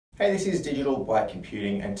Hey, this is Digital by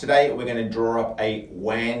Computing, and today we're going to draw up a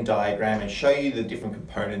WAN diagram and show you the different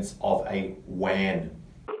components of a WAN.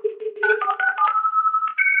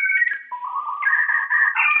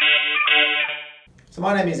 So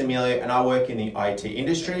my name is Emilio and I work in the IT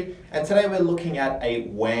industry, and today we're looking at a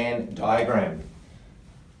WAN diagram.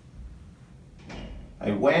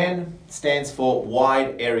 A WAN stands for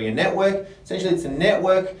Wide Area Network. Essentially, it's a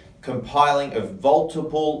network compiling of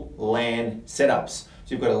multiple LAN setups.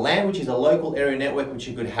 So you've got a LAN, which is a local area network, which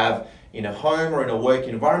you could have in a home or in a work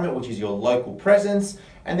environment, which is your local presence.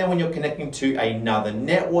 And then when you're connecting to another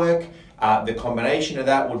network, the combination of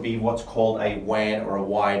that would be what's called a WAN or a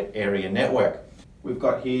wide area network. We've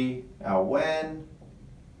got here our WAN,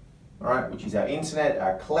 all right, which is our internet,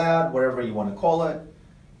 our cloud, whatever you want to call it.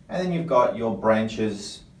 And then you've got your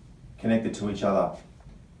branches connected to each other.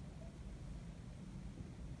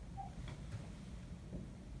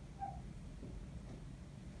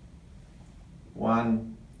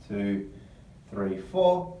 One, two, three,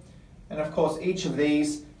 four. And of course, each of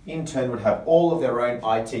these in turn would have all of their own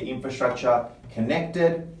IT infrastructure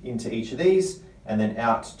connected into each of these and then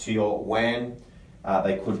out to your WAN.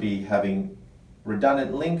 They could be having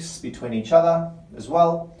redundant links between each other as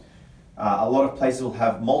well. A lot of places will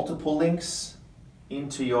have multiple links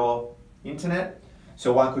into your internet.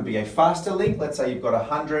 So one could be a faster link. Let's say you've got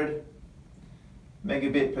 100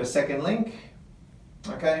 megabit per second link.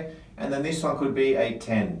 Okay, and then this one could be a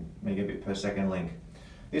 10 megabit per second link.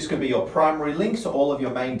 This could be your primary link, so all of your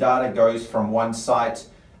main data goes from one site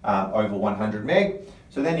over 100 meg.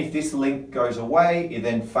 So then if this link goes away, it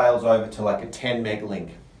then fails over to like a 10 meg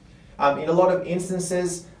link. In a lot of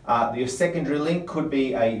instances, your secondary link could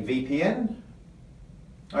be a VPN.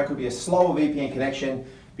 It could be a slower VPN connection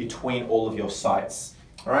between all of your sites.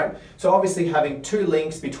 All right, so obviously having two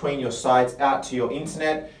links between your sites out to your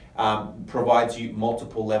internet provides you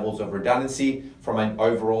multiple levels of redundancy from an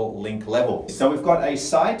overall link level. So we've got a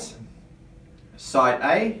site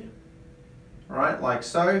A, right, like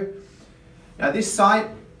so. Now this site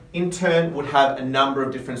in turn would have a number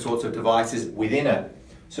of different sorts of devices within it.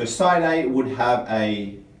 So site A would have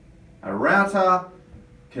a router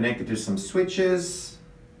connected to some switches,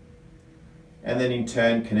 and then in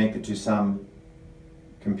turn connected to some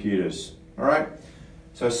computers, all right?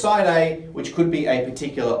 So site A, which could be a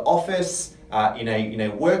particular office in a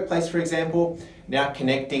workplace, for example, now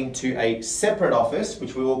connecting to a separate office,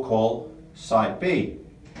 which we will call site B.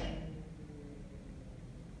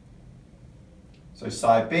 So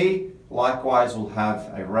site B, likewise, will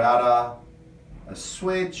have a router, a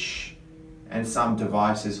switch, and some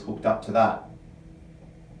devices hooked up to that.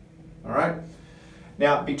 All right.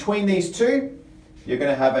 Now, between these two, you're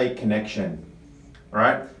going to have a connection. All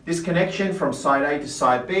right. This connection from site A to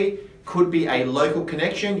site B could be a local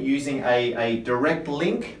connection using a direct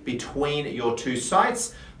link between your two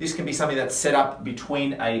sites. This can be something that's set up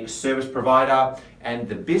between a service provider and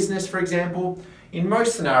the business, for example. In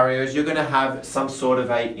most scenarios, you're going to have some sort of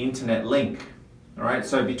an internet link. All right.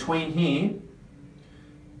 So between here,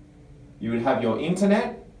 you would have your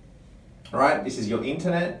internet. All right. This is your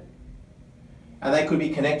internet. And they could be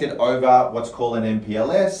connected over what's called an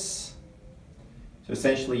MPLS. So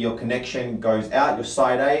essentially your connection goes out, your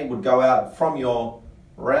site A would go out from your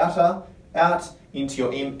router out into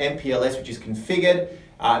your MPLS, which is configured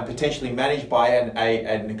and potentially managed by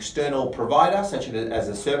an external provider, such as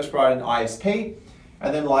a service provider, an ISP.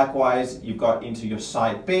 And then likewise, you've got into your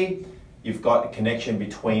site B, you've got a connection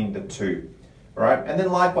between the two. Right? And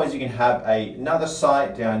then likewise, you can have another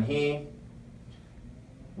site down here.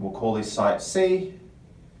 We'll call this site C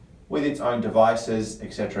with its own devices,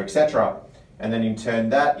 etc., etc. And then in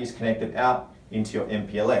turn, that is connected out into your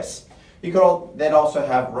MPLS. You could then also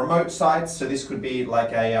have remote sites. So this could be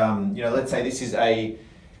like a, let's say this is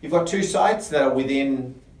you've got two sites that are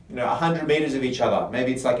within 100 meters of each other.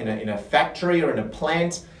 Maybe it's like in a factory or in a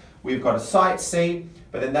plant. We've got a site C,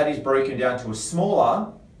 but then that is broken down to a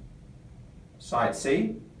smaller site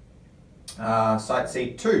C, site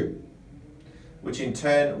C2, which in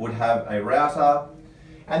turn would have a router.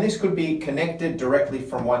 And this could be connected directly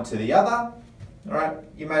from one to the other. All right.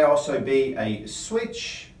 You may also be a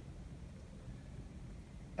switch,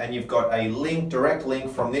 and you've got a link, direct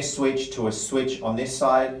link from this switch to a switch on this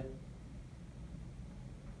side.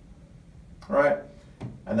 All right.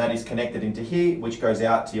 And that is connected into here, which goes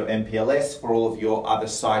out to your MPLS where all of your other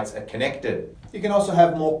sites are connected. You can also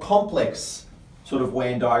have more complex sort of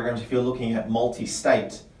WAN diagrams if you're looking at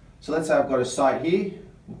multi-state. So let's say I've got a site here,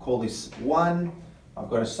 we'll call this 1. I've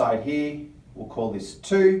got a site here, we'll call this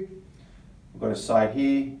 2. We've got a site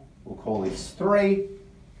here, we'll call this 3.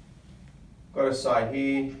 Got a site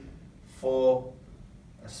here, 4,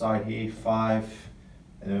 a site here, 5,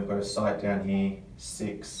 and then we've got a site down here,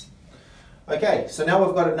 6. Okay, so now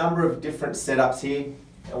we've got a number of different setups here,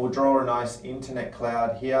 and we'll draw a nice internet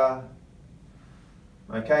cloud here.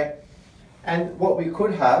 Okay, and what we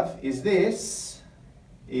could have is this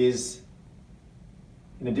is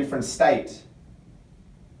in a different state.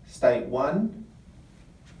 State 1,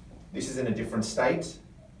 this is in a different state.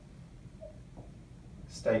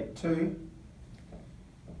 State 2,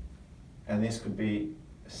 and this could be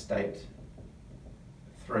state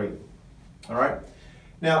 3. All right.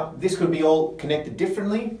 Now, this could be all connected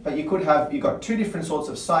differently, but you could have, you've got two different sorts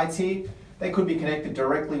of sites here. They could be connected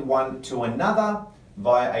directly one to another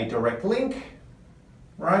via a direct link,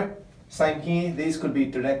 right? Same here, these could be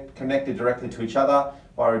connected directly to each other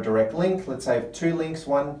via a direct link. Let's say 2 links,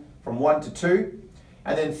 one from 1 to 2,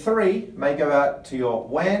 and then 3 may go out to your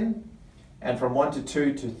WAN, and from 1 to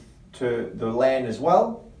 2 to the LAN as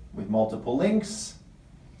well, with multiple links.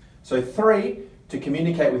 So 3 to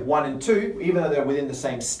communicate with 1 and 2, even though they're within the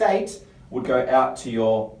same state, would go out to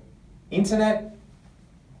your internet,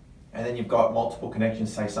 and then you've got multiple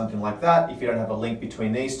connections, say something like that, if you don't have a link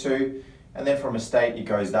between these two, and then from a state it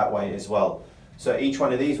goes that way as well. So each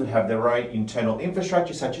one of these would have their own internal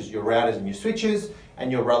infrastructure, such as your routers and your switches,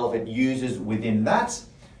 and your relevant users within that,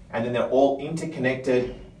 and then they're all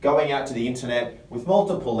interconnected, going out to the internet with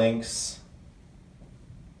multiple links,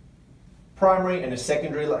 primary and a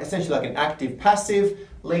secondary, essentially like an active passive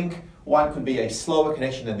link. One could be a slower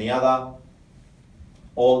connection than the other,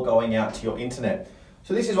 all going out to your internet.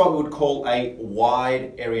 So this is what we would call a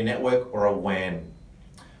wide area network, or a WAN.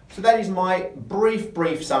 So that is my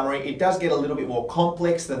brief summary. It does get a little bit more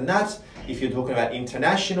complex than that if you're talking about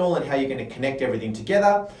international and how you're going to connect everything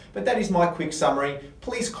together. But that is my quick summary.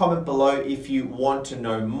 Please comment below if you want to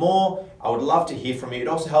know more. I would love to hear from you. It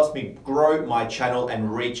also helps me grow my channel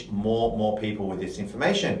and reach more people with this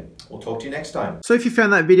information. We'll talk to you next time. So if you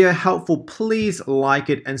found that video helpful, please like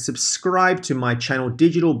it and subscribe to my channel,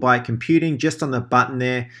 Digital by Computing, just on the button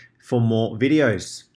there for more videos.